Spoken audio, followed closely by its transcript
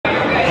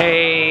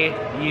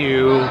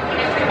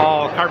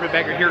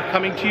Carpetbagger here,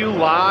 coming to you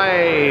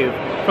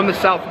live from the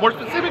South, more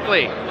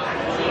specifically,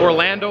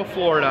 Orlando,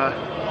 Florida.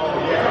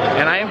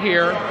 And I am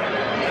here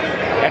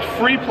at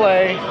Free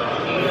Play,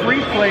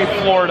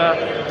 Florida,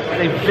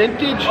 a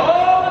vintage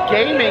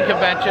gaming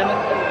convention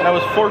that I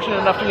was fortunate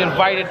enough to be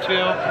invited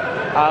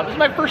to. This is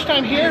my first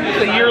time here.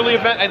 It's a yearly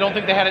event. I don't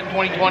think they had it in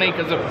 2020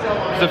 because of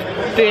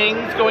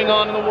things going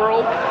on in the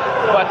world.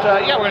 But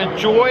yeah, we're gonna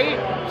enjoy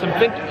some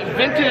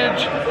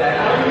vintage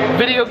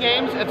video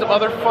games and some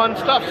other fun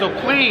stuff. So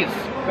please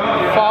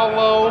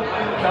follow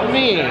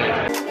me.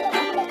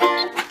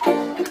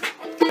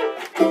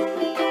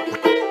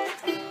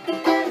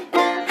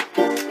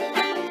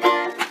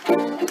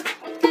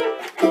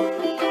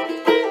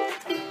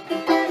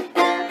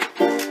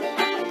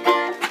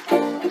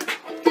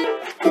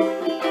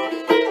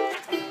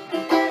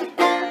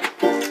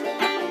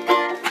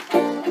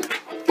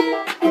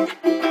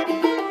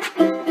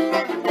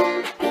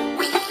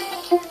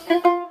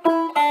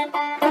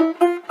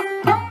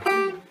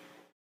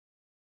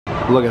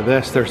 Look at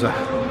this, there's a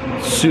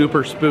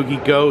super spooky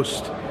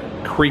ghost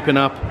creeping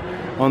up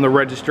on the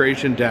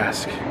registration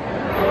desk.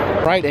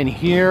 Right, and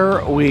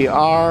here we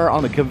are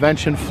on the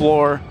convention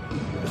floor.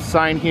 The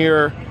sign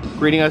here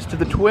greeting us to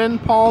the Twin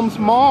Palms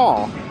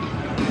Mall.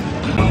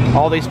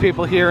 All these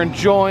people here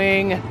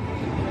enjoying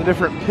the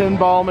different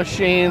pinball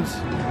machines,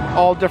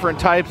 all different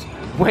types.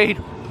 Wait,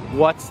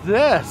 what's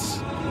this?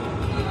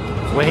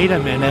 Wait a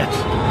minute,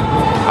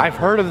 I've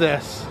heard of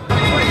this.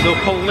 So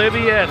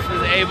Polybius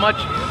is a much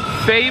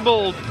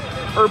fabled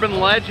urban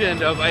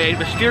legend of a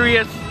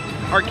mysterious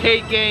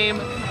arcade game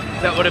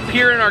that would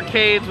appear in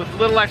arcades with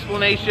little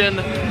explanation.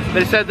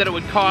 They said that it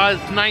would cause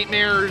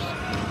nightmares,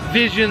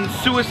 visions,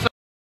 suicide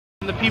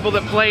in the people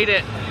that played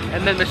it,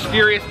 and then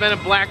mysterious men in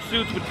black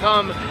suits would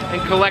come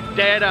and collect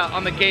data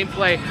on the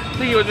gameplay. I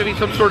think it was maybe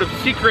some sort of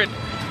secret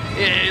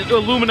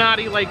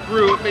Illuminati-like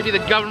group, maybe the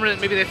government,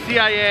 maybe the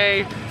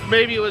CIA,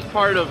 maybe it was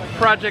part of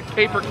Project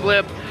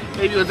Paperclip,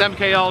 maybe it was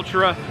MK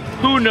Ultra,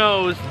 who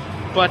knows?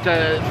 But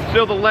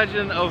still the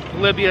legend of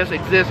Polybius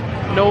exists.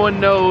 No one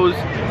knows,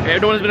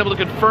 no one has been able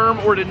to confirm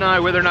or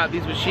deny whether or not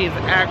these machines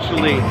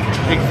actually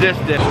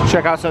existed.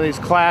 Check out some of these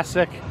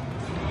classic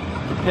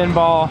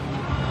pinball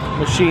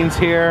machines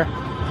here.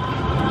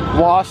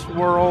 Lost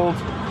World,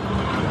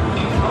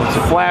 it's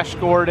Flash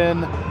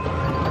Gordon,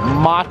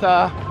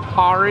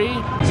 Mata-Hari.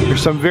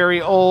 There's some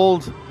very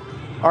old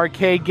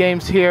arcade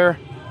games here.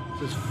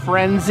 This is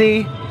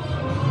Frenzy.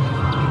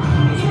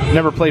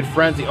 Never played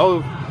Frenzy.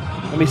 Oh,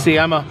 let me see,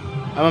 I'm a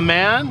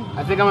man.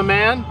 I think I'm a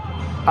man.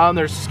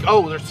 There's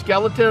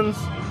skeletons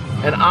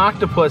and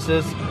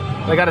octopuses.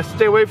 I gotta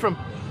stay away from.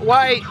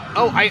 Why?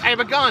 Oh, I have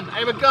a gun. I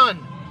have a gun.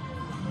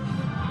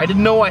 I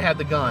didn't know I had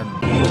the gun.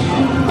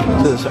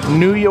 This is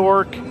New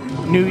York,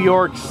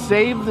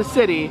 save the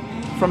city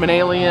from an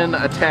alien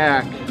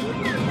attack.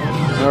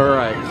 All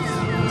right.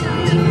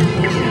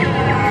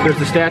 There's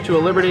the Statue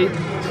of Liberty.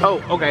 Oh,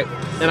 okay.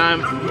 And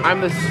I'm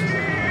this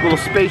little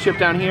spaceship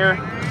down here.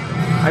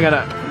 I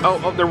gotta.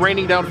 Oh, they're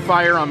raining down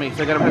fire on me,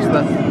 so I gotta press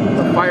the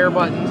fire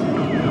button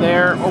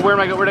there. Oh, where'd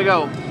I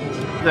go?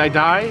 Did I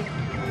die?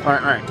 All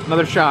right,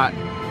 another shot.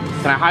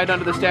 Can I hide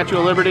under the Statue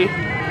of Liberty?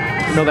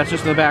 No, that's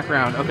just in the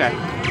background, okay.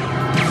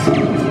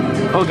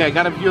 Okay,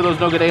 gotta hear those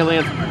no good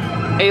aliens.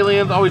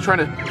 Aliens always trying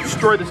to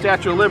destroy the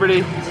Statue of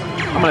Liberty.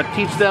 I'm gonna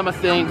teach them a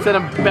thing, send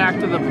them back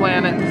to the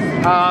planet.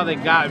 Oh, they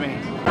got me.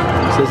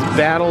 This is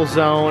Battle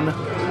Zone.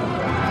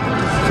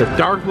 It's a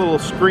dark little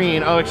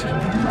screen. Oh, it's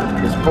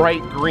this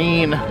bright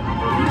green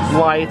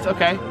lights.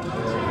 Okay,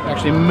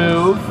 actually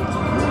move.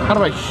 How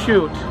do I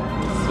shoot?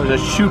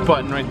 There's a shoot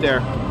button right there.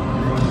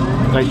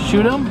 Can I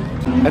shoot them?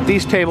 At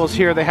these tables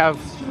here, they have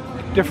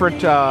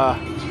different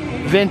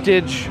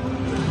vintage,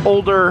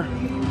 older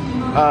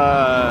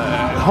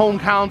home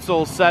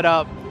consoles set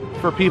up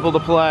for people to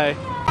play.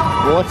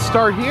 Well, let's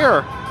start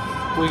here.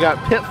 We got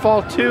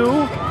Pitfall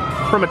 2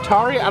 from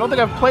Atari. I don't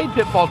think I've played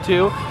Pitfall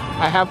 2.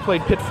 I have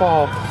played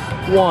Pitfall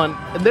 1.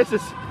 And this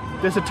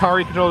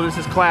Atari controller, this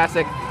is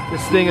classic.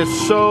 This thing is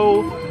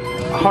so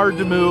hard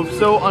to move,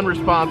 so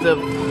unresponsive.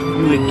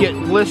 You would get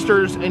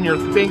blisters in your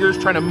fingers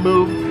trying to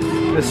move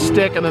the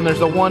stick, and then there's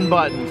the one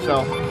button.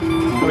 So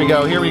here we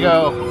go, here we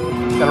go.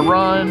 Gotta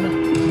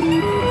run.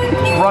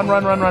 Just run.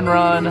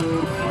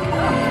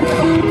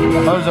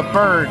 Oh, there's a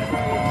bird.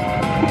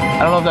 I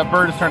don't know if that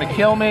bird is trying to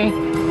kill me.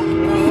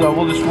 So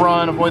we'll just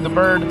run, avoid the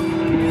bird.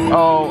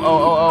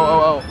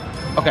 Oh.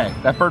 Okay,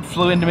 that bird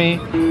flew into me,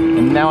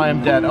 and now I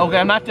am dead. Okay,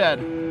 I'm not dead.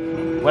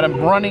 But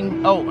I'm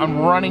running, I'm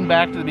running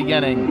back to the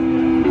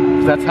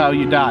beginning. That's how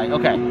you die.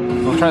 Okay,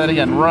 we'll try that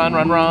again. Run.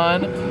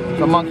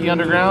 The monkey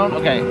underground.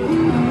 Okay,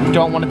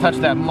 don't want to touch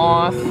that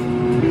moth.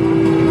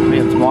 Maybe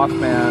it's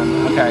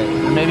Mothman. Okay,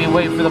 and maybe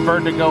wait for the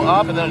bird to go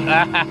up and then,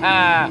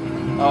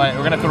 All right,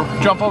 we're gonna have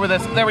to jump over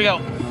this. There we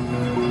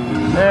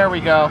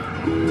go.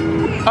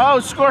 Oh,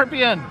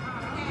 scorpion.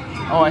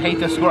 Oh, I hate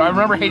this scorpion. I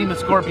remember hating the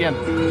scorpion.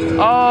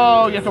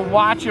 Oh, you have to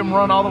watch him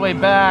run all the way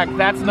back.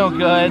 That's no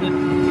good.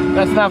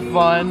 That's not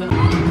fun.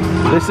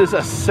 This is a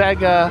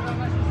Sega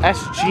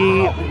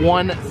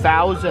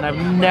SG-1000.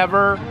 I've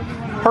never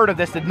heard of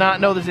this, did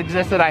not know this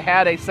existed. I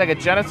had a Sega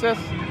Genesis.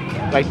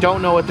 I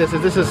don't know what this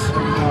is. This is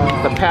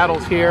the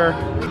paddles here.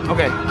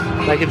 Okay,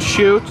 I can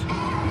shoot.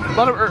 A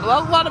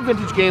lot of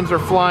vintage games are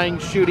flying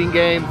shooting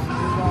games.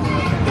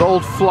 The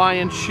old fly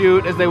and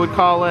shoot, as they would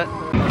call it.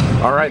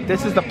 All right,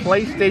 this is the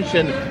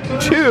PlayStation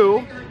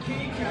 2.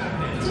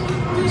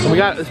 So we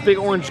got this big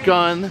orange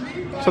gun,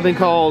 something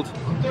called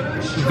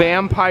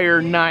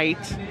Vampire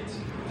Knight.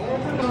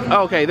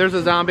 Okay, there's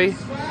a zombie.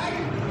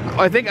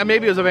 I think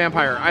maybe it was a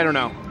vampire, I don't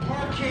know.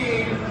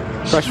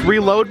 Press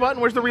reload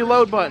button, where's the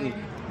reload button?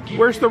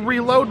 Where's the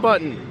reload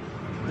button?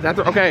 Is that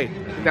the, okay, I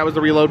think that was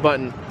the reload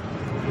button.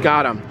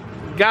 Got him.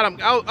 Got him.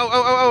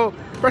 Oh.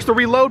 Press the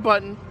reload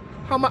button.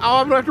 How am I, oh,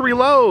 I'm gonna have to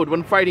reload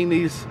when fighting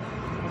these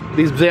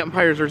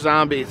vampires or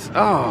zombies.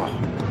 Oh,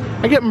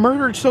 I get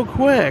murdered so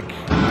quick.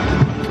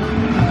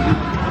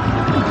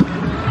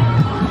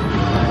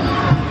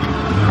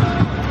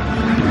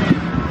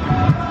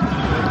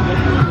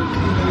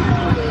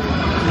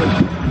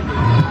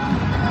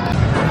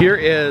 Here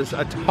is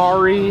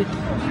Atari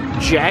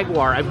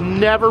Jaguar. I've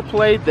never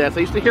played this.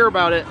 I used to hear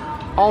about it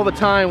all the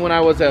time when I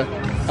was a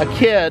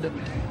kid,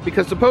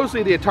 because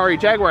supposedly the Atari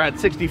Jaguar had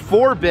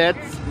 64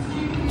 bits.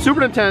 Super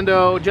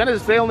Nintendo,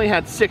 Genesis, they only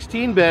had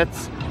 16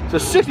 bits. So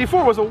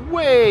 64 was a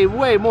way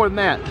more than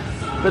that.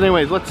 But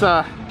anyways, let's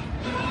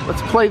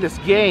play this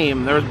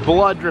game. There's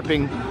blood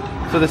dripping.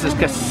 So this is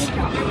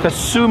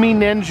Kasumi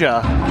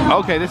Ninja.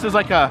 Okay, this is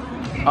like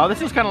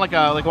this is kind of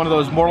like one of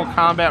those Mortal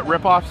Kombat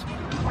ripoffs.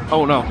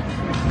 Oh no.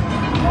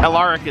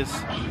 Alaric is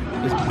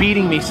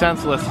beating me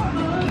senseless.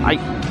 I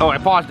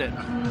paused it.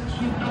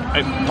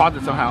 I paused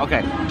it somehow.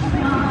 Okay.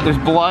 There's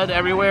blood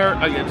everywhere.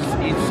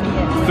 He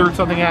threw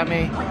something at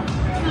me.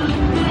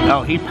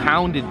 Oh, he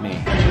pounded me.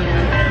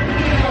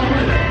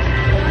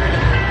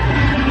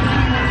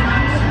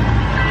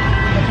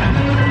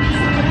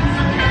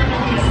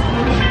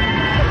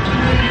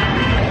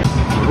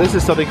 This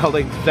is something called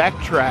a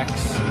Vectrex.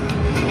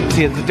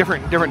 See, it's a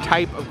different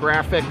type of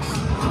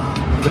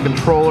graphics. The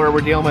controller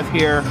we're dealing with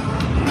here.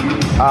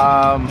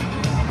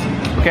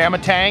 Okay, I'm a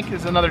tank.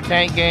 This is another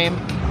tank game.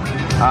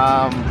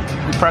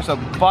 You press a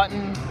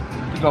button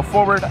to go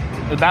forward.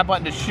 That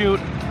button to shoot.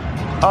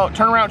 Oh,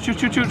 turn around, shoot.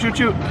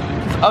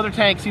 This other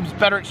tank seems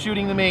better at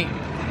shooting than me.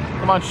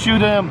 Come on, shoot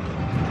him.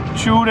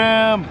 Shoot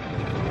him.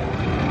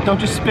 Don't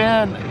just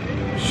spin.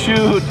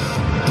 Shoot.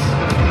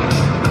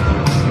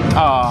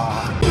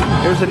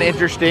 Oh, here's an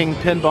interesting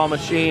pinball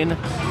machine.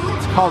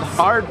 It's called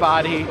Hard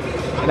Body,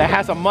 and it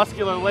has a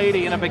muscular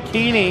lady in a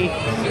bikini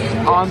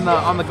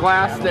on the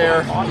glass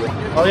there.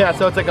 Oh yeah,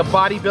 so it's like a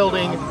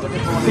bodybuilding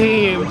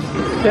themed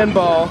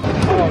pinball.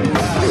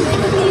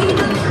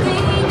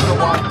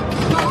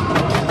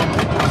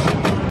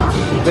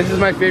 This is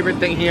my favorite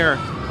thing here,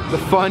 the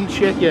Fun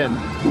Chicken.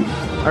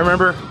 I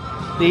remember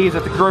these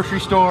at the grocery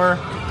store.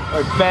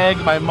 I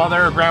begged my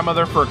mother or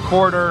grandmother for a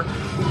quarter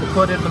to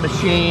put in the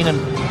machine and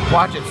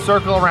watch it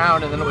circle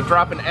around, and then it would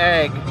drop an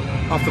egg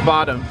off the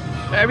bottom.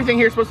 Everything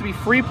here is supposed to be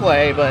free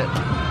play, but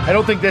I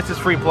don't think this is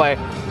free play.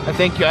 I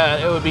think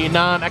it would be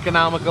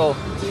non-economical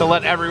to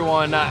let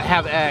everyone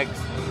have eggs.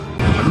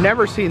 I've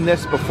never seen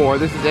this before.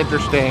 This is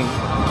interesting.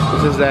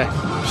 This is a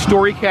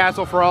story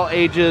castle for all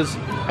ages,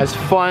 has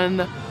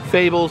fun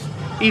fables.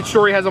 Each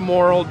story has a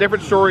moral,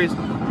 different stories,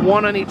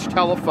 one on each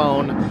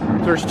telephone.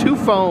 So there's 2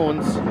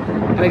 phones,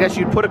 and I guess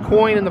you'd put a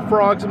coin in the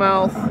frog's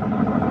mouth.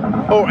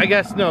 Oh, I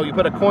guess no, you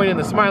put a coin in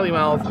the smiley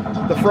mouth.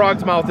 The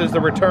frog's mouth is the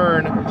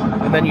return,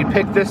 and then you'd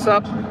pick this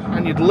up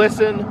and you'd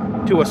listen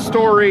to a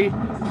story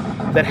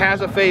that has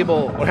a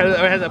fable, or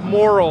has a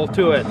moral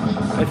to it.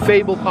 A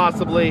fable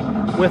possibly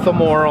with a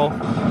moral.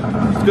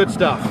 It's good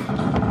stuff.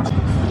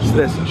 It's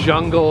this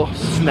jungle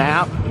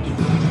snap.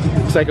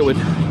 Looks like it would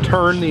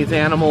turn these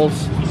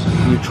animals.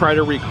 You try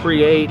to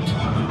recreate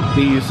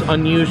these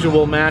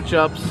unusual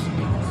matchups,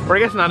 or I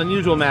guess not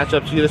unusual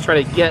matchups. You just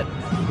try to get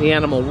the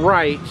animal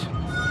right,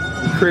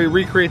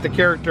 recreate the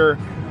character,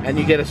 and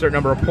you get a certain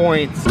number of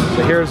points.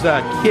 So here's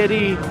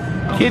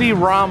Kitty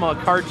Rama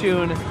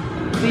Cartoon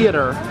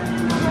Theater.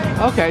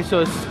 Okay, so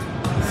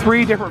it's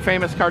 3 different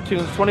famous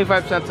cartoons,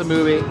 25 cents a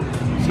movie.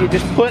 So you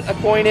just put a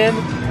coin in,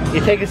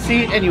 you take a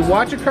seat, and you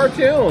watch a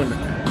cartoon.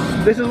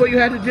 This is what you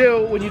had to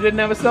do when you didn't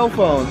have a cell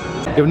phone.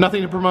 You have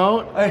nothing to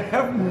promote? I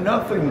have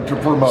nothing to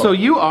promote. So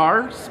you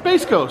are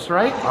Space Ghost,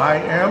 right? I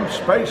am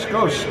Space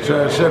Ghost,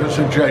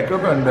 Citizen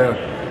Jacob, and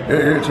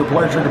it's a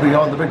pleasure to be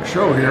on the big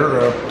show here.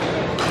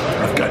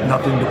 I've got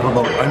nothing to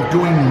promote. I'm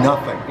doing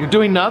nothing. You're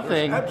doing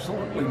nothing? There's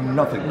absolutely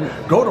nothing.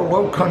 Go to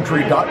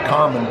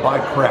lowcountry.com and buy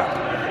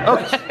crap.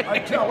 Okay. I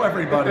tell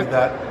everybody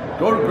that.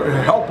 Go to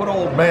help an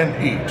old man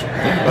eat.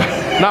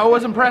 Now I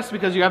was impressed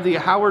because you have the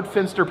Howard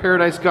Finster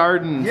Paradise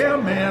Gardens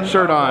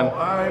shirt on.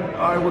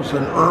 I was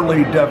an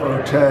early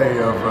devotee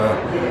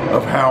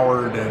of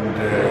Howard, and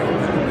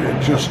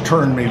it just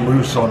turned me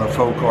loose on a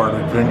folk art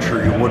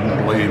adventure you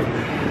wouldn't believe.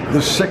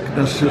 The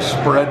sickness has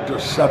spread to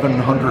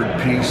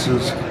 700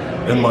 pieces.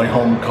 in my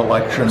home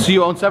collection. So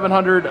you own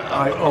 700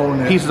 I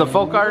own pieces of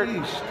folk art?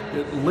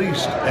 At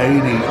least 80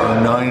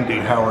 or 90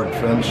 Howard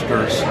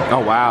Finsters.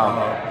 Oh,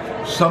 wow.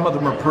 Some of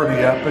them are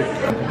pretty epic.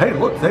 Hey,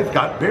 look, they've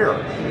got beer.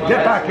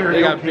 Get back here.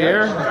 They got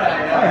beer?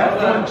 I have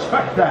to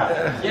inspect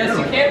that. Yes,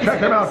 you can.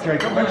 Check it out,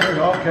 Jacob.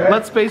 Okay.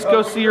 Let Space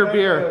go see your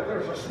beer.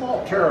 There's a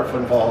small tariff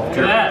involved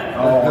here. Yeah.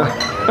 Oh.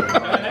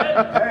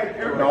 Hey,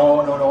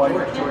 no,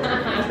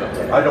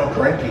 I don't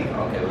drink.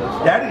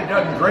 Daddy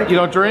doesn't drink. You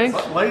don't drink?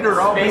 But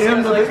later I'll be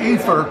into the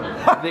ether.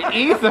 The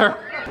ether?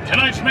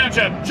 Tonight's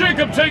matchup,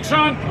 Jacob takes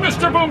on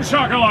Mr. Boom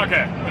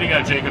Shakalaka. What do you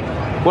got, Jacob?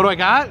 What do I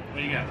got? What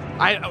do you got?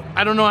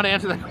 I don't know how to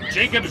answer that question.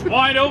 Jacob's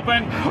wide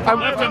open.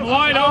 Left him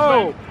wide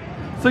open.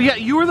 So yeah,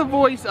 you were the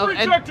voice of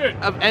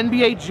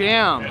NBA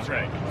Jam. That's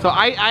right. So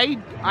I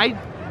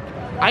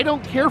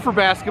don't care for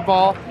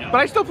basketball, but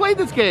I still played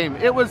this game.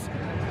 It was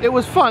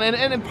fun,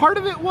 and part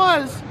of it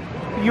was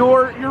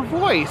your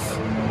voice.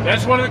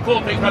 That's one of the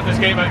cool things about this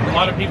game. A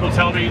lot of people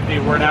tell me they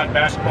were not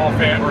basketball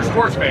fan or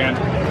sports fans,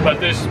 but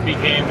this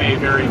became a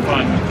very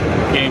fun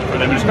game for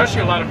them, and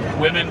especially a lot of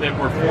women that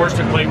were forced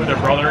to play with their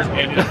brothers and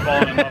ended up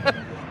falling in love with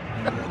them.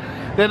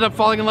 They ended up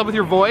falling in love with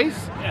your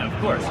voice? Yeah,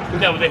 of course.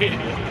 No,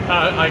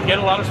 I get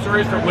a lot of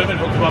stories from women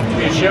who come up to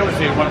me and show and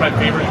say, one of my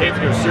favorite games,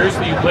 they go,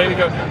 seriously, you play? They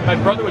go, my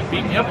brother would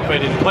beat me up if I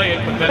didn't play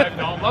it, but then I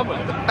fell in love with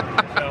it.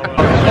 So,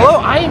 Hello,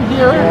 I am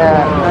here.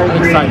 I'm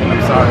excited,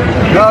 I'm sorry.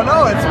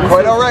 No, it's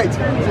quite all right.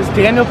 This is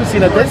Daniel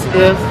Pacino. This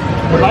is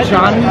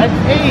Johnny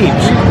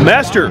Cage.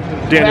 Master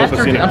Daniel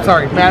Pacino. I'm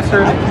sorry,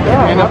 Master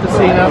Daniel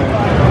Pacino.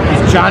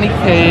 He's Johnny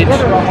Cage.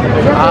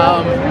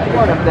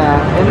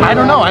 I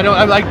don't know.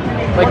 I like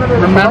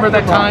remember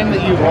that time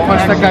that you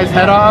punched that guy's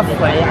head off?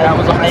 Like that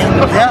was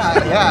awesome.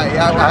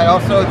 Yeah. I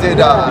also did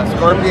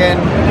Scorpion,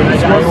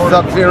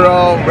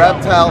 Sub-Zero,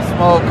 Reptile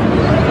Smoke.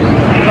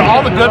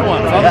 All the good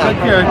ones, all the good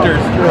characters.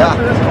 Yeah.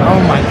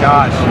 Oh my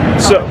gosh.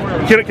 So,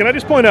 can I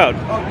just point out,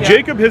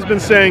 Jacob has been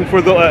saying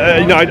for the,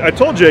 I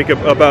told Jacob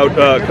about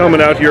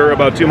coming out here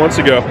about 2 months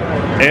ago,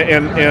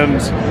 and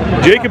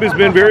Jacob has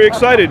been very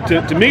excited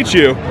to meet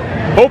you,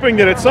 hoping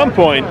that at some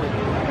point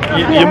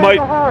you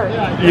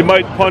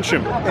might punch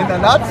him. In the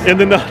nuts? In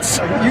the nuts.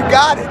 You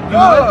got it.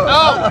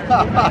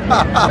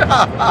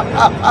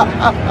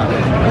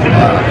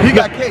 You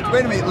got Cage.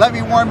 Wait a minute. Let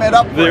me warm it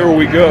up. There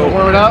we go.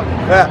 Warm it up?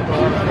 Yeah.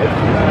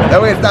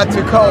 That way it's not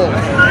too cold.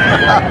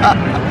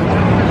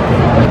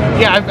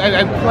 Yeah, I've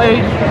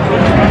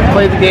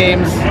played the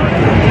games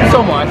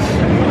so much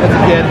as a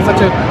kid. It's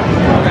such a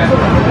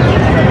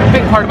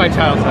big part of my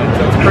childhood,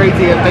 so it's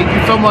crazy. And thank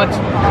you so much.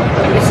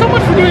 Thank you so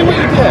much for doing what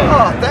you did.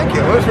 Oh, thank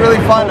you. It was really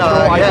fun.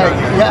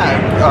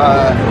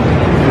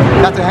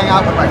 Got to hang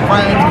out with my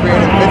friends,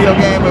 create a video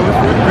game. It was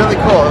really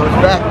cool. It was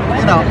back,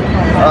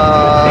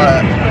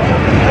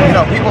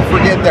 people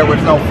forget there was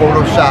no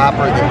Photoshop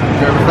or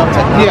there was no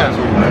technology. Yeah,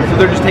 so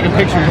they're just taking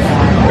pictures.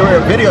 They were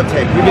a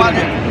videotape.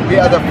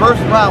 The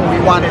first round we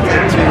wanted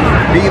it to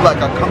be like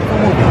a kung fu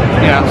movie.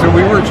 Yeah. So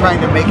we were trying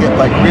to make it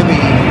like really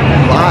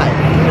live,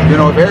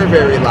 very,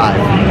 very live.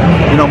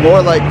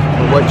 More like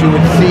what you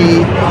would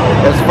see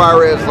as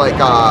far as like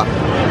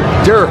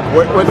Dirk,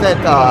 what's that,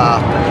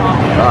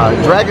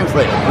 Dragon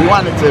Slayer. We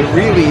wanted to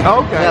really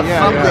have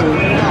something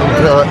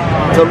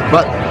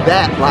but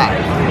that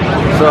live.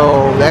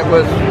 So that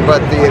was, but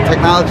the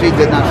technology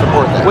did not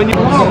support that.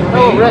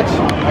 Hello, Rich.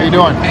 How you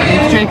doing?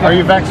 It's Jacob. Are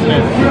you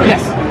vaccinated?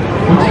 Yes.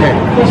 Okay.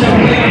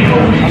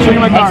 I'll show you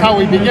my card. That's how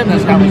we begin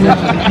this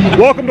conversation.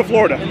 Welcome to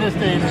Florida. In this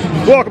stage.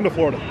 Welcome to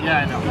Florida.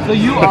 Yeah, I know. So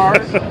you are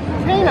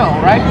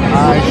Pano, right?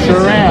 I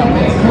sure am.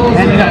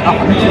 And you got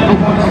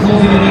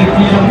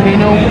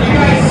Pano.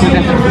 You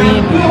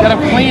got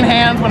to clean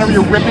hands whenever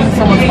you're ripping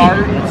someone's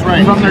heart. That's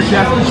right. From their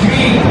chest.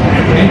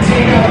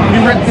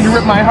 Can you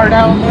rip my heart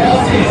out?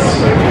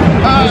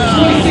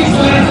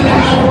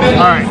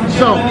 All right.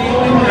 So,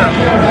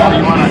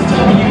 you want to?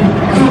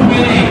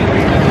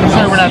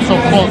 Sorry, we're not so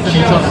close in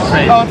each other's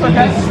face. Oh, it's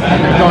okay.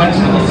 Go ahead.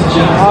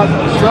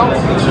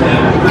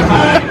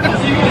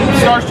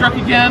 Starstruck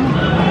again.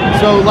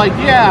 So,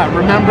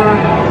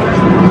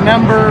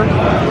 remember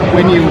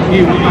when you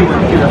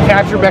were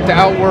captured back to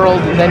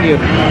Outworld, and then you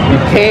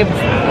came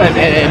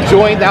and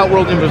joined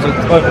Outworld and was a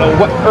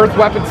Earth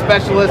weapon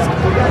specialist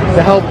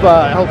to help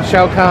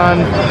Shao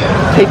Kahn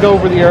take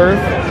over the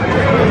Earth.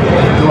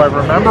 Do I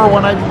remember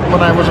when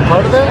I was a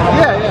part of that?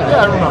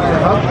 Yeah, I remember.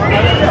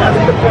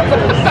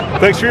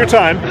 Thanks for your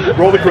time.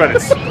 Roll the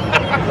credits.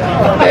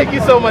 Thank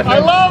you so much. I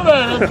love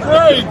it. It's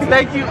great.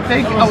 Thank you.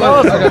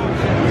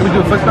 Can we do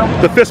a fist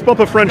bump? The fist bump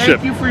of friendship.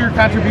 Thank you for your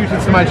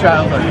contributions to my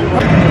childhood.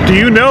 Do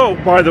you know,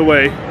 by the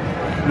way,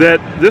 that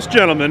this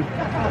gentleman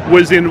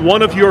was in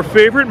one of your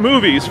favorite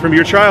movies from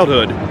your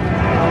childhood?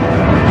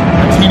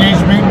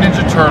 Teenage Mutant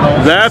Ninja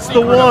Turtles. That's the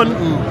one.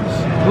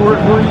 Who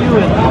are you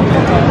in?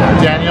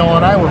 Daniel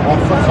and I were both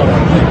foot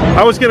soldiers.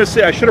 I was going to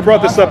say, I should have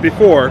brought this up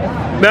before.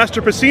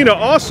 Master Pacino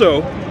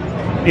also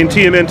in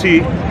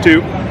TMNT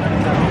 2.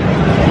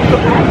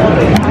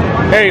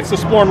 Hey, it's the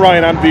Splorn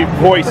Ryan. I'm the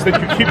voice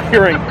that you keep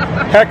hearing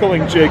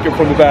heckling Jacob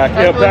from the back.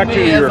 Yeah, back to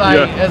you.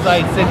 As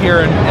I sit here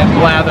and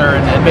blather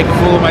and make a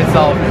fool of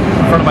myself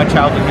in front of my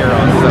childhood heroes.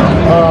 So.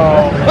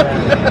 Oh.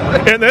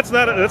 And that's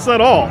not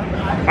all.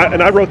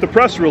 I wrote the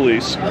press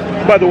release.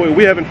 By the way,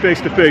 we haven't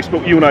face-to-face,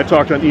 but you and I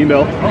talked on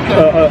email.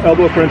 Okay.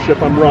 Elbow friendship,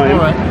 I'm Ryan.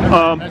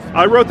 All right.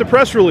 I wrote the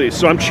press release,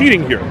 so I'm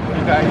cheating here.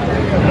 Okay.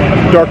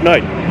 Dark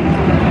Knight.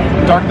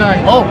 Dark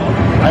Knight. Oh,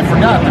 I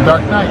forgot the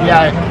Dark Knight.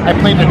 Yeah, I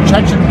played a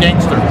Chechen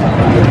gangster.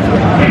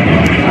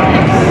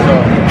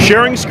 So.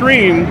 Sharing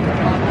screen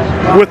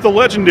with the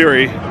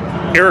legendary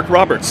Eric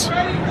Roberts.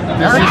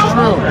 This is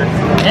true.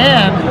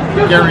 And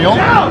Gary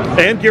Oldman.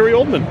 And Gary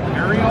Oldman.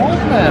 Gary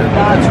Oldman.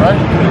 That's right.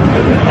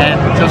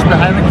 And just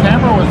behind the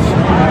camera was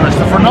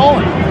Christopher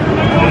Nolan.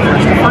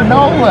 Christopher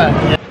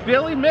Nolan.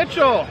 Billy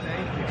Mitchell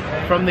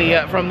from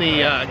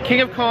the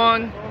King of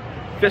Kong,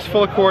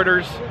 Fistful of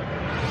Quarters.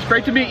 It's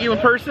great to meet you in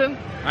person.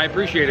 I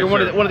appreciate it. You're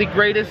one of the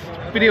greatest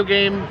video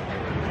game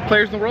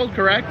players in the world,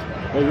 correct?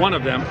 Well, one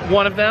of them.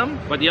 One of them.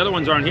 But the other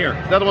ones aren't here.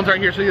 The other ones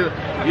aren't here. So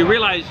you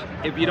realize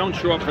if you don't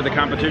show up for the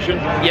competition,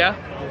 yeah,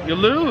 you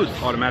lose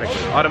automatically.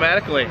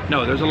 Automatically.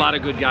 No, there's a lot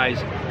of good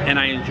guys, and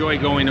I enjoy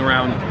going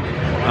around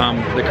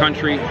the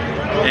country,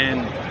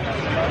 and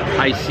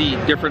I see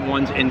different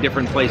ones in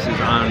different places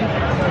on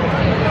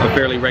a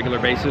fairly regular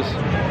basis.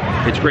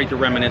 It's great to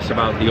reminisce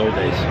about the old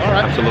days. All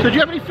right. Absolutely. So do you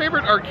have any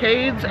favorite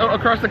arcades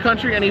across the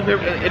country? Any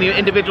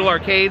individual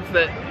arcades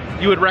that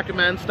you would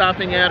recommend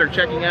stopping at or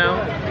checking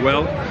out?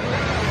 Well,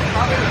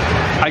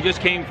 I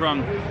just came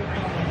from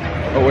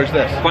where's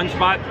this? Fun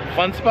Spot.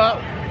 Fun Spot?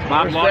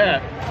 Bob Where's Lawton.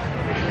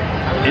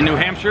 that? In New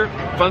Hampshire.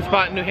 Fun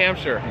Spot in New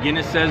Hampshire.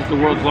 Guinness says the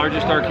world's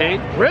largest arcade.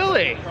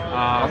 Really?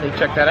 Let me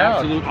check that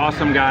out. Absolute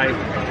awesome guy.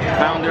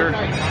 Founder,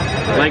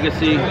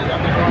 legacy,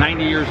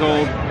 90 years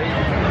old.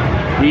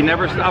 He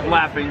never stopped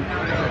laughing,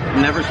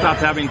 never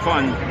stopped having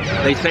fun.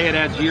 They say it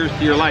adds years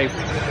to your life,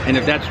 and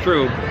if that's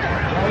true,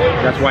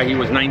 that's why he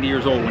was 90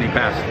 years old when he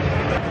passed.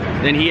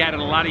 Then he added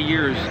a lot of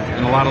years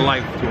and a lot of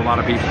life to a lot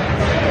of people.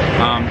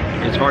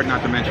 It's hard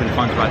not to mention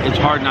Fun Spot. It's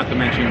hard not to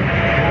mention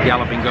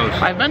Galloping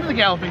Ghost. I've been to the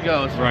Galloping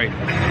Ghost. Right.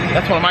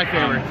 That's one of my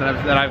favorites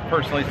that I've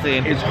personally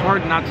seen. It's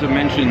hard not to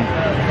mention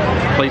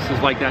places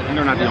like that, and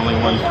they're not the only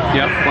ones.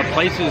 Yeah. But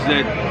places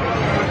that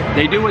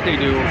they do what they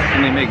do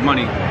and they make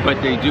money,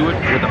 but they do it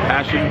with a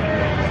passion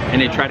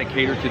and they try to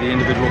cater to the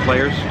individual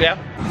players. Yeah.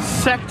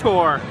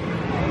 Sector,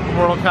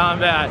 Mortal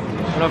Kombat. I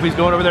don't know if he's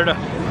going over there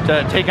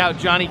to take out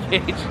Johnny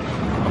Cage.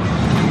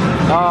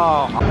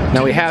 Oh.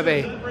 Now we have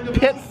a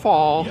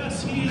pitfall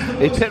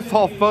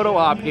photo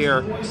op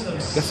here.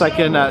 Guess I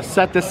can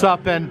set this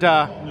up and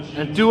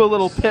do a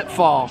little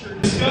pitfall.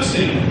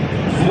 Discussing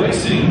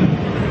voicing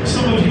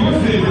some of your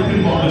favorite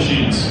pinball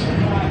machines.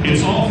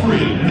 It's all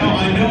free. Now,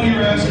 I know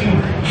you're asking,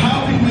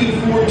 how can we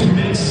afford to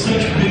make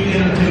such big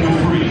entertainment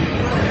free?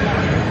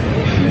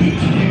 We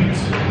can't.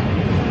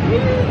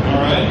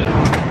 All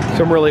right?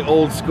 Some really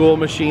old school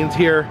machines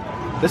here.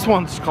 This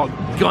one's called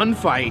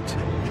Gunfight.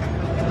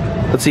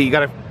 Let's see, you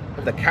got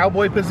the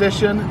cowboy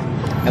position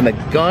and the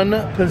gun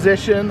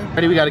position.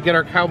 Ready, we gotta get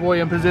our cowboy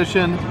in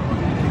position.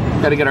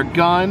 Gotta get our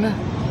gun.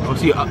 Oh,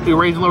 see, you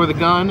raise and lower the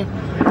gun.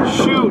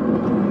 Shoot!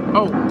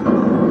 Oh,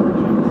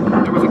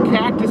 there was a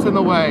cactus in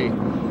the way.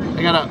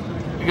 I gotta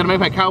make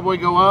my cowboy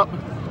go up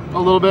a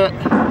little bit.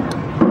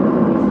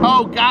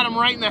 Oh, got him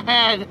right in the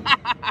head.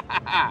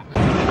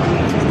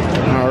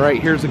 All right,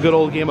 here's a good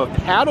old game of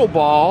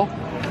paddleball.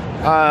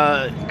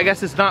 I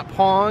guess it's not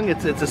Pong,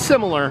 it's a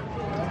similar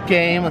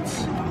game.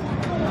 Let's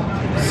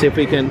see if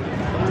we can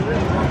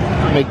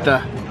make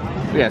the,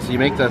 yeah, so you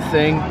make the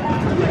thing.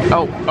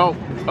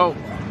 Oh.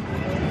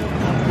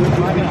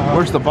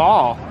 Where's the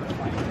ball?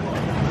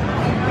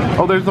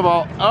 Oh, there's the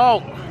ball.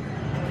 Oh,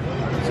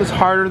 this is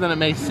harder than it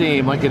may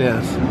seem like it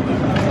is.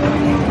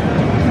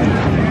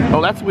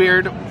 Oh, that's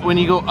weird. When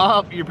you go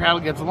up, your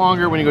paddle gets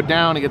longer. When you go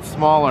down, it gets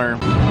smaller.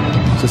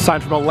 It's a sign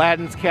from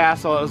Aladdin's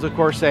Castle. It was, of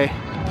course, a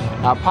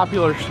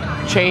popular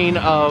chain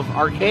of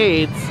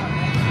arcades.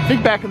 I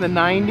think back in the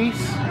 90s.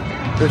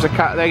 There's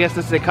I guess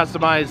this is a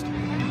customized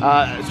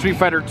Street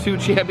Fighter II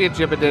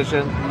Championship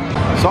Edition.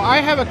 So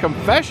I have a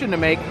confession to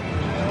make.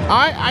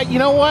 You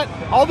know what?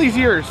 All these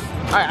years,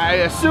 I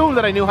assumed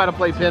that I knew how to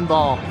play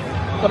pinball,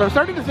 but I'm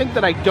starting to think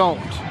that I don't.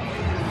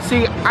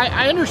 See,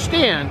 I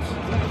understand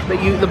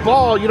that the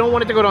ball, you don't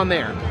want it to go down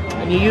there,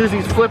 and you use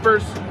these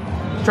flippers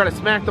to try to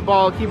smack the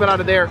ball, keep it out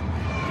of there.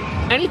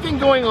 Anything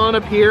going on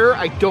up here,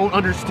 I don't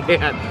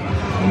understand.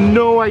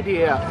 No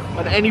idea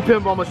on any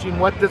pinball machine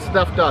what this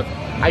stuff does.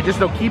 I just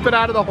know keep it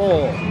out of the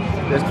hole.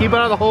 Just keep it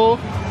out of the hole.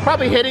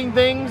 Probably hitting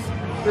things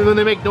when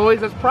they make noise,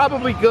 that's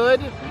probably good.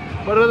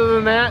 But other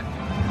than that,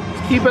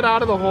 just keep it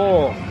out of the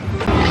hole.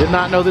 Did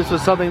not know this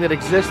was something that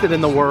existed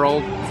in the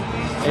world.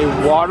 A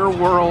Water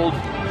World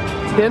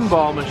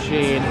pinball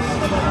machine.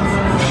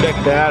 Check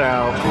that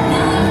out.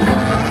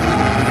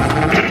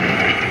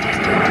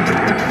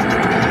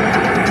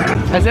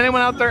 Has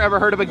anyone out there ever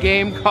heard of a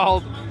game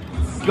called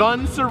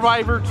Gun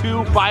Survivor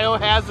 2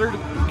 Biohazard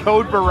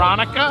Code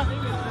Veronica?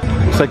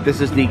 Looks like this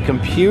is the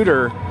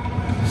computer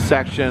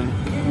section.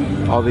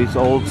 All these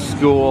old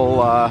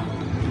school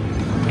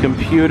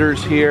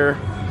computers here.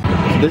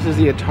 This is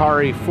the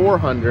Atari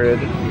 400.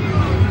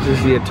 This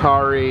is the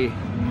Atari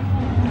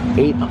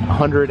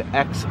 800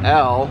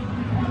 XL.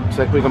 Looks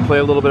like we can play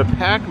a little bit of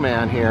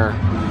Pac-Man here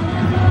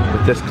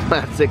with this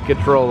classic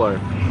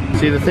controller.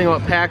 See, the thing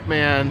about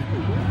Pac-Man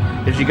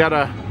is you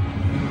gotta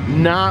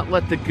not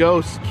let the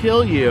ghosts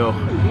kill you.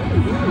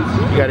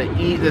 You gotta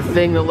eat the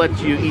thing that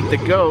lets you eat the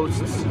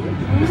ghosts,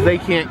 because they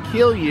can't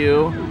kill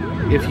you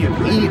if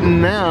you've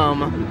eaten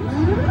them.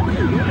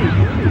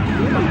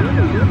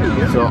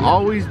 So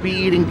always be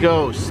eating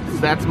ghosts.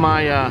 That's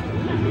my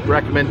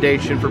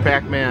recommendation for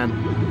Pac-Man.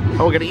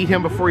 Oh, we gotta eat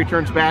him before he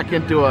turns back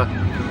into a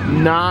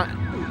not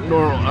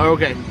normal.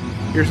 Okay,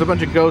 here's a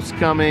bunch of ghosts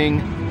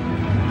coming.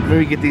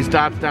 Maybe get these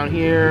dots down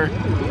here.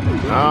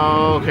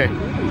 Oh, okay.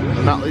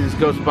 Not let these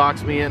ghosts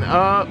box me in.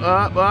 Up.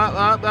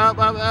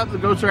 The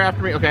ghosts are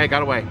after me. Okay, I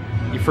got away.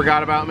 You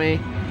forgot about me.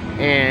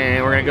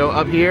 And we're gonna go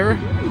up here.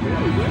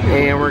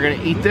 And we're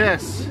gonna eat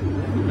this.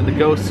 And the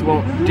ghosts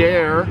won't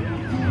dare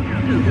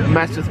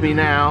mess with me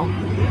now.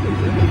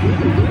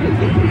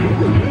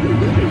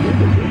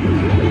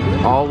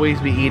 Always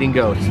be eating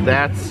ghosts.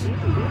 That's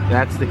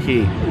the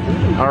key.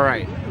 All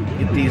right,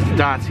 get these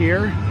dots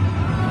here.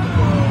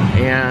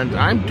 And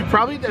that's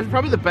probably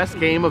the best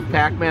game of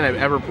Pac-Man I've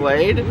ever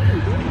played,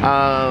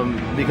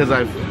 because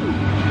I've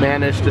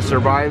managed to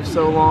survive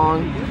so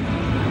long.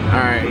 All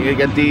right, you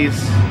get these.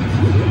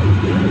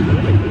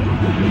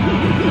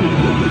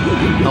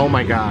 Oh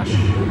my gosh.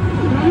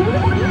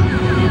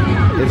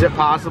 Is it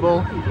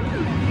possible?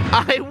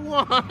 I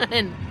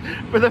won!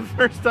 For the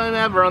first time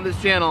ever on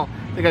this channel,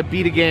 I think I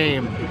beat a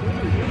game.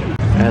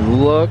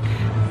 And look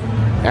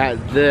at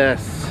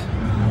this.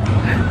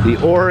 The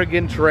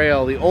Oregon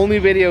Trail, the only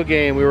video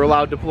game we were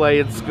allowed to play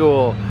in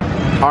school.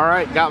 All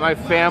right, got my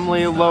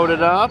family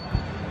loaded up,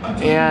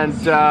 and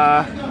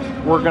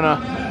we're gonna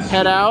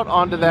head out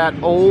onto that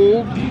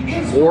old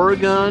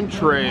Oregon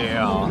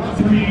Trail.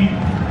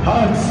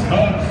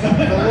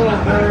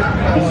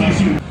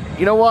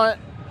 You know what?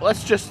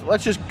 Let's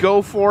just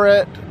go for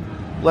it.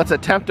 Let's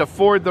attempt to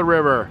ford the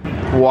river.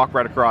 Walk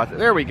right across it.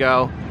 There we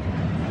go.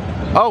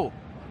 Oh,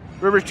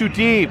 river's too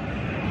deep.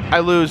 I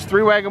lose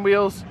 3 wagon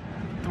wheels,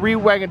 3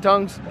 wagon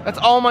tongues. That's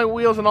all my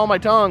wheels and all my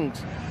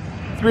tongues.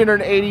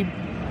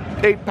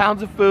 388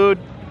 pounds of food,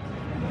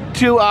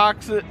 2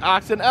 oxen.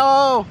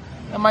 Oh,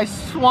 and my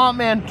swamp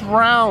man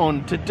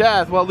drowned to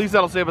death. Well, at least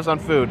that'll save us on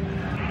food.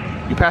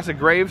 You pass a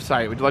grave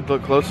site. Would you like to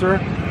look closer?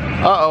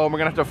 Uh-oh, we're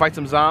gonna have to fight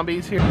some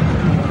zombies here.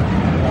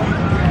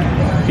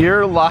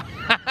 Here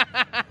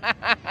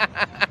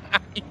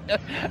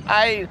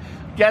I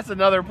guess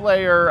another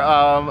player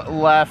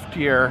left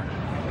here.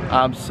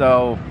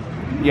 So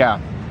yeah,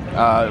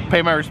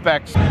 pay my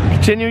respects.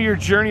 Continue your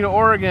journey to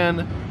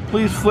Oregon.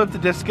 Please flip the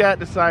diskette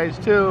to size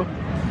 2.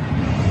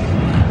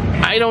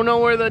 I don't know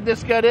where the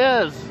diskette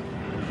is.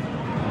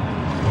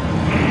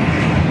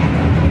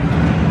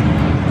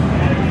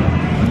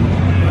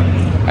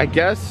 I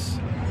guess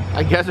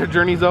our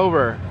journey's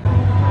over.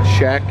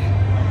 Check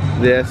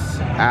this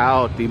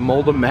out. The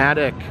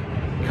Mold-a-Matic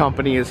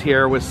company is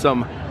here with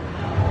some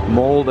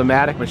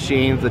Mold-a-Matic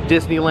machines. The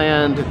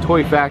Disneyland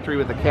toy factory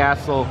with the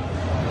castle.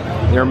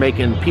 They're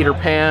making Peter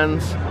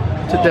Pans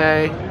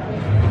today.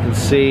 You can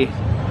see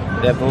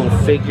they have the little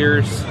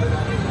figures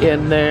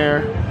in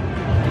there.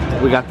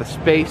 We got the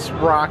space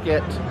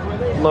rocket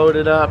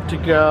loaded up to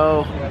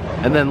go.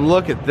 And then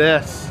look at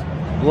this.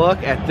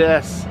 Look at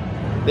this.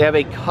 They have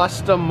a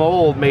custom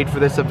mold made for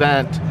this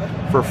event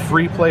for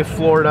Free Play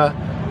Florida,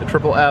 the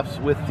Triple Fs,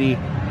 with the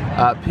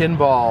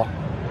pinball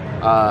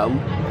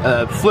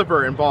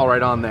flipper and ball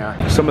right on there.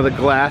 Some of the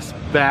glass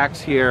backs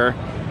here.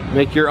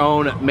 Make your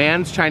own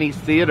Man's Chinese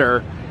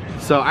Theater.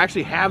 So I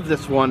actually have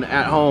this one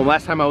at home.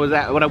 Last time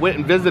when I went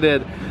and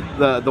visited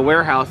the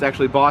warehouse, I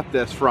actually bought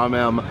this from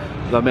him,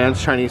 the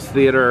Man's Chinese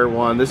Theater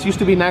one. This used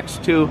to be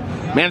next to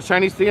Man's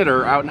Chinese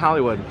Theater out in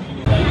Hollywood.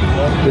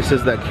 This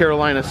is the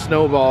Carolina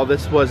Snowball.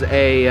 This was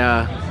a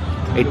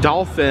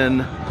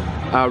dolphin,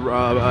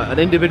 an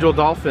individual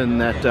dolphin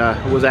that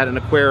was at an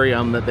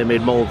aquarium that they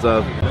made molds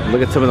of.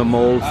 Look at some of the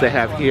molds they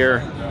have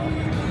here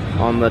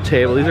on the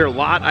table. These are a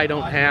lot I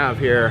don't have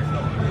here.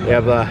 They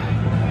have a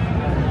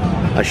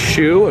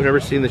shoe. I've never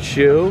seen the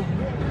shoe.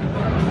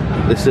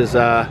 This is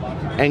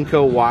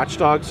Enco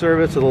Watchdog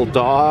Service, a little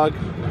dog.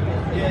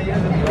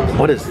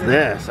 What is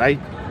this?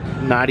 I'm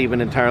not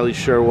even entirely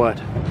sure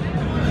what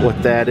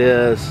that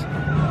is.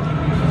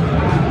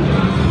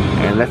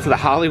 And that's the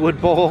Hollywood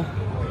Bowl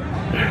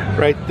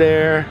right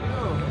there.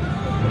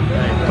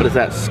 What is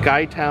that?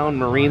 Skytown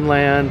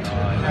Marineland.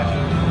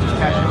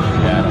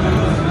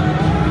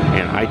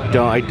 And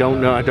I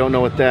don't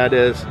know what that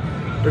is.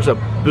 There's a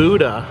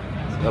Buddha.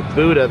 A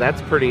Buddha,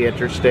 that's pretty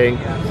interesting.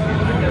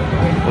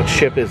 What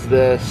ship is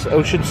this?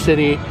 Ocean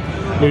City,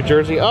 New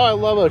Jersey. Oh, I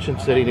love Ocean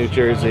City, New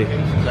Jersey.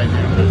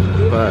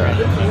 But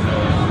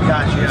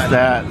it's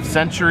that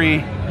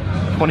Century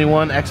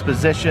 21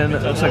 Exposition.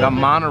 It looks like a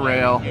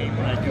monorail.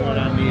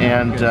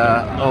 And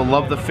oh,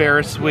 love the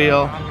Ferris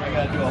wheel.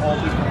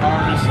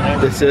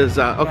 This is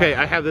okay.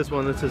 I have this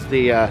one. This is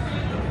the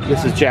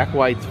this is Jack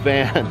White's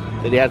van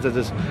that he has at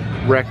this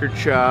record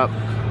shop.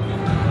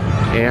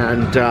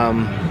 And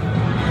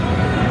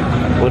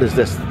what is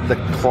this? The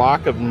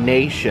Clock of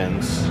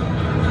Nations.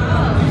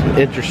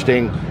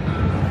 Interesting.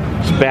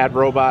 It's Bad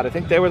Robot. I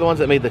think they were the ones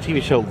that made the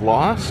TV show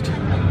Lost.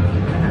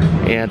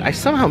 And I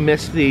somehow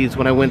missed these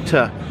when I went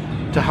to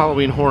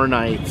Halloween Horror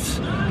Nights.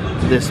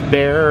 This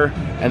bear,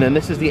 and then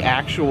this is the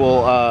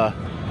actual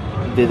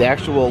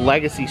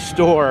Legacy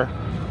store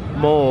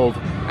mold.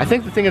 I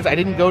think the thing is I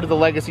didn't go to the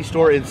Legacy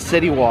store in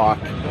City Walk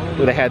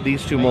where they had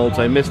these two molds.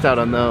 I missed out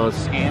on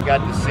those. And got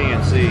the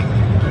CNC.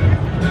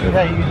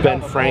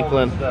 Ben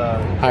Franklin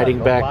hiding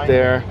back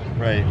there.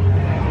 Right.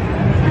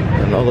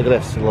 And oh, look at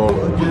this little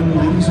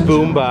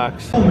boom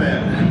box. I'm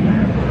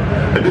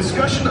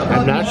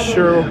not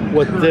sure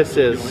what this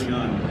is.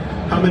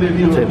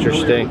 It's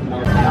interesting.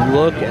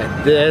 Look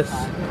at this.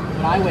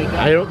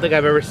 I don't think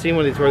I've ever seen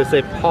one of these where they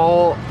say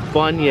Paul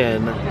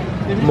Bunyan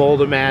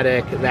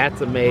Mold-a-Matic.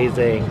 That's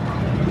amazing.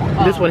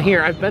 This one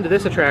here, I've been to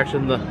this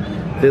attraction,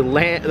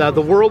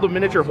 the World of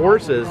Miniature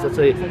Horses. That's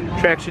a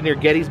attraction near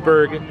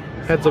Gettysburg,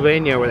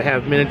 Pennsylvania, where they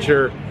have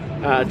miniature,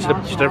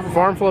 just a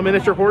farm full of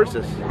miniature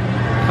horses.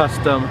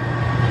 Custom,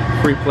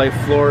 Free Play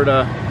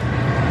Florida.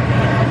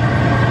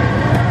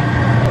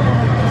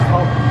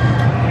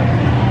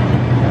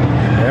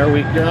 There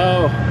we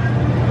go.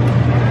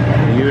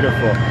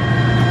 Beautiful.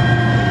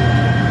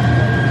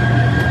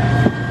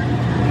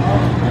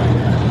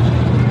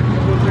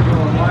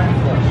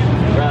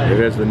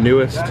 There is the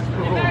newest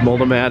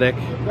Mold-a-Matic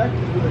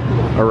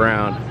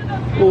around.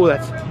 Ooh,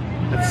 that's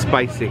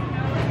spicy.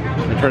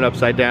 I turn it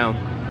upside down.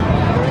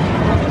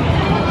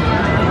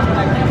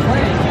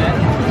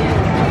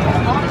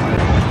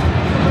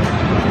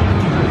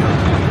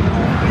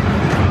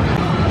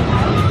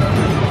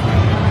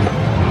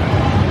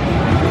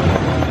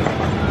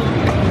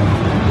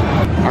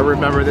 I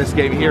remember this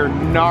game here,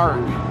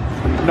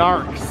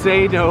 Narc,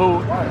 say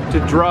no to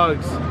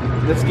drugs.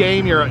 This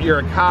game, you're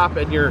a cop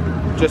and you're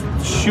just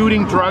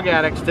shooting drug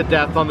addicts to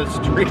death on the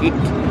street.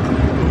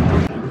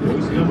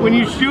 When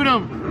you shoot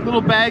them,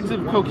 little bags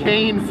of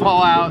cocaine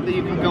fall out that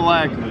you can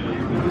collect.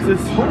 This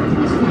is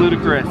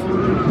ludicrous.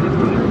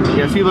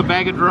 Yeah, see the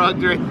bag of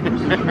drugs right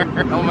there?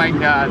 Oh my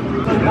God.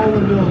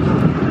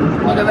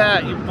 Look at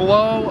that, you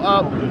blow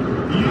up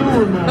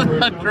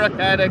a drug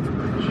addict.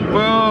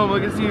 Boom,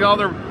 look at see all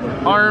their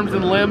arms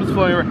and limbs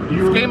flowing over.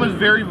 This game was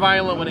very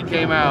violent when it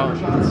came out.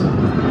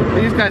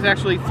 These guys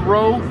actually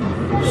throw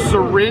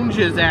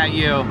syringes at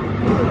you.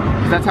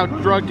 That's how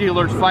drug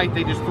dealers fight.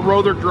 They just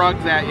throw their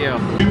drugs at you.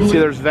 See,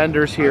 there's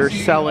vendors here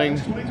selling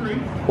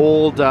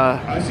old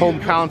home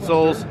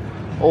consoles,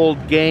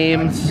 old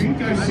games.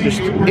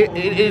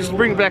 It just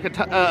brings back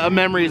a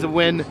memories of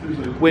when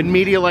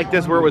media like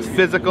this, where it was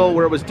physical,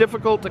 where it was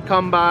difficult to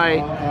come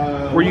by,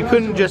 where you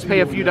couldn't just pay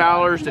a few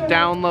dollars to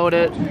download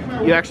it.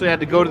 You actually had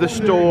to go to the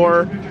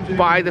store,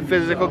 buy the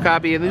physical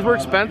copy, and these were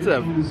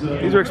expensive.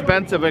 These were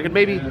expensive. I could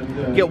maybe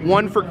get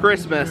one for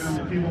Christmas,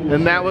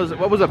 and that was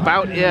what was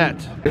about it.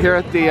 Here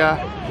at the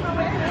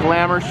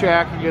Glamour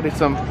Shack, I'm getting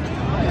some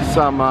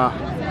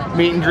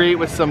meet and greet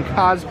with some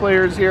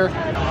cosplayers here.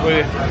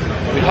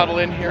 We huddle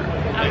in here.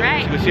 All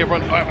right. We see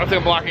everyone. I think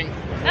I'm blocking.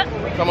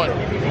 Oh. Someone.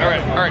 All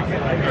right.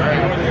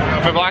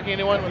 Am I blocking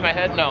anyone with my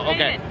head? No.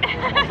 Okay.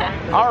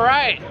 All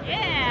right.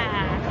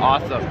 Yeah.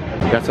 Awesome.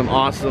 Got some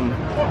awesome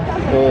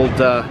old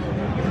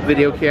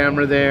video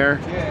camera there.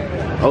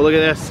 Oh, look at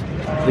this.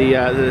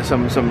 There's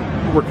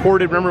some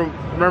recorded.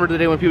 Remember the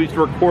day when people used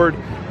to record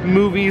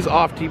movies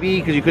off TV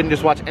because you couldn't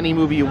just watch any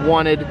movie you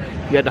wanted.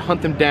 You had to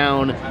hunt them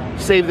down,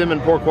 save them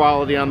in poor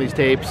quality on these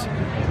tapes.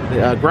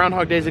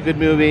 Groundhog Day is a good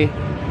movie.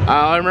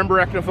 I remember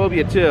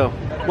Arachnophobia too.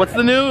 What's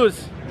the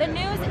news? The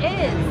news is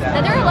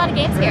that there are a lot of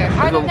games here.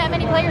 Aren't there that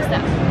many players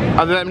though?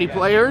 Are there that many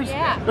players?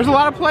 Yeah. There's a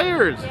lot of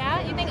players.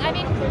 Yeah, you think, I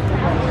mean,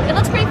 it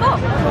looks pretty full.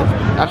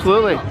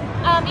 Absolutely.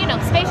 You know,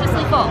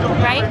 spaciously full,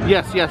 right?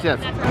 Yes.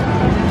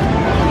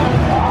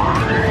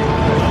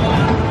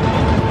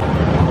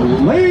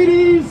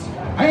 Ladies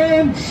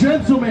and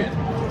gentlemen,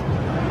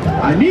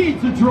 I need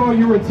to draw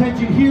your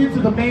attention here to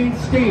the main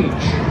stage.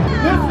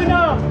 Listen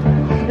up!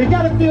 It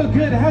gotta feel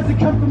good, it has to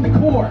come from the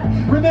core.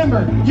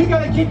 Remember, you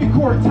gotta keep your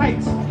core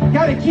tight.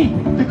 Gotta keep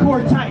the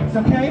core tight,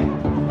 okay?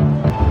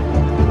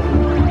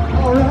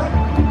 Alright.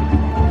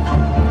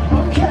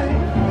 Okay.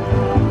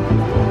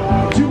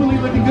 Jubilee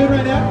looking good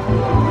right now?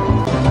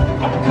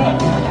 Uppercut.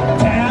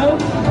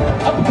 Down.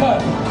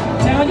 Uppercut.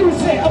 Down. You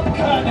say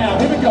uppercut now.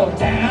 Here we go.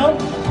 Down.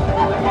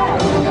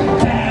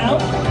 Down.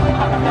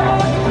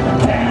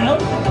 Down.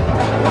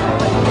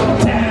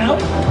 Down.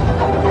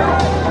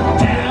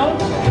 Down.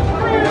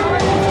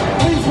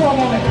 Please for a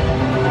moment.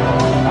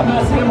 I'm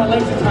not seeing my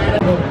legs are tired.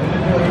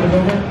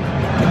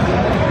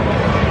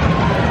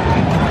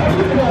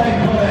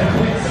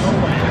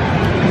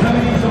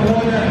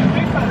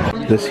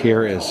 This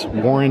here is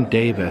Warren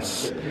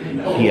Davis.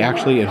 He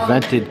actually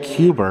invented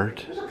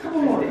Q*bert,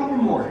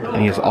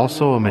 he is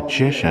also a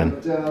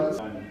magician.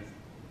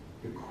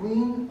 The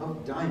Queen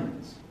of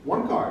Diamonds.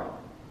 One card.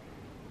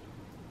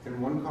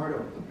 And one card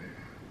open.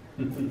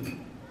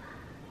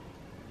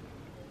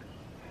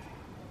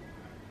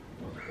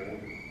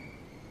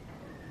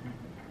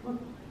 Look,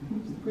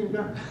 it's the Queen of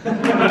Diamonds.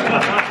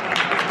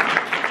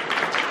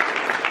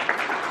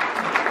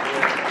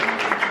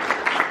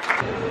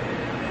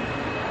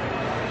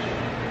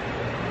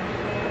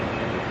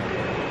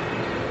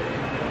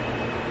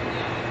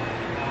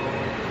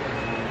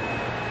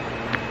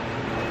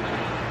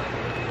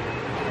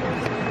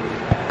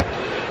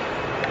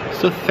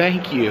 So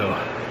thank you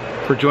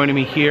for joining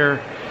me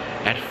here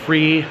at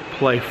Free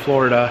Play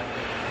Florida.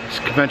 This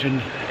convention,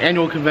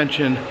 annual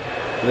convention,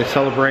 where they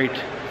celebrate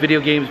video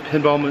games,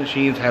 pinball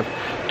machines, have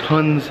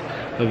tons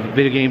of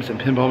video games and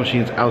pinball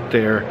machines out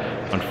there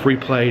on free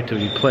play to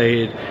be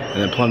played,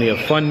 and then plenty of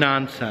fun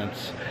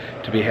nonsense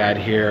to be had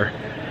here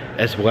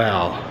as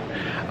well.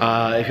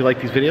 If you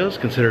like these videos,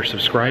 consider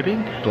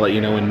subscribing to let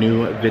you know when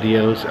new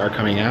videos are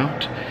coming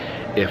out.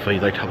 If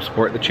you'd like to help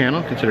support the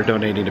channel, consider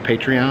donating to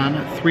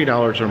Patreon,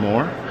 $3 or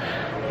more.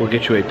 We'll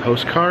get you a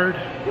postcard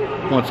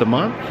once a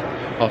month.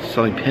 Also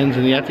selling pins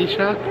in the Etsy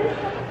shop.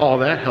 All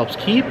that helps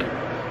keep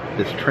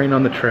this train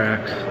on the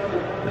tracks,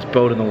 this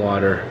boat in the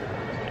water,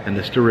 and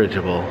this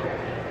dirigible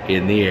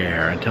in the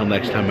air. Until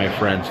next time, my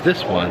friends,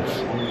 this one's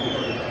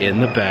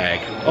in the bag.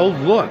 Oh,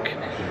 look!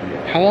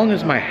 How long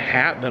has my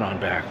hat been on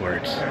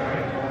backwards?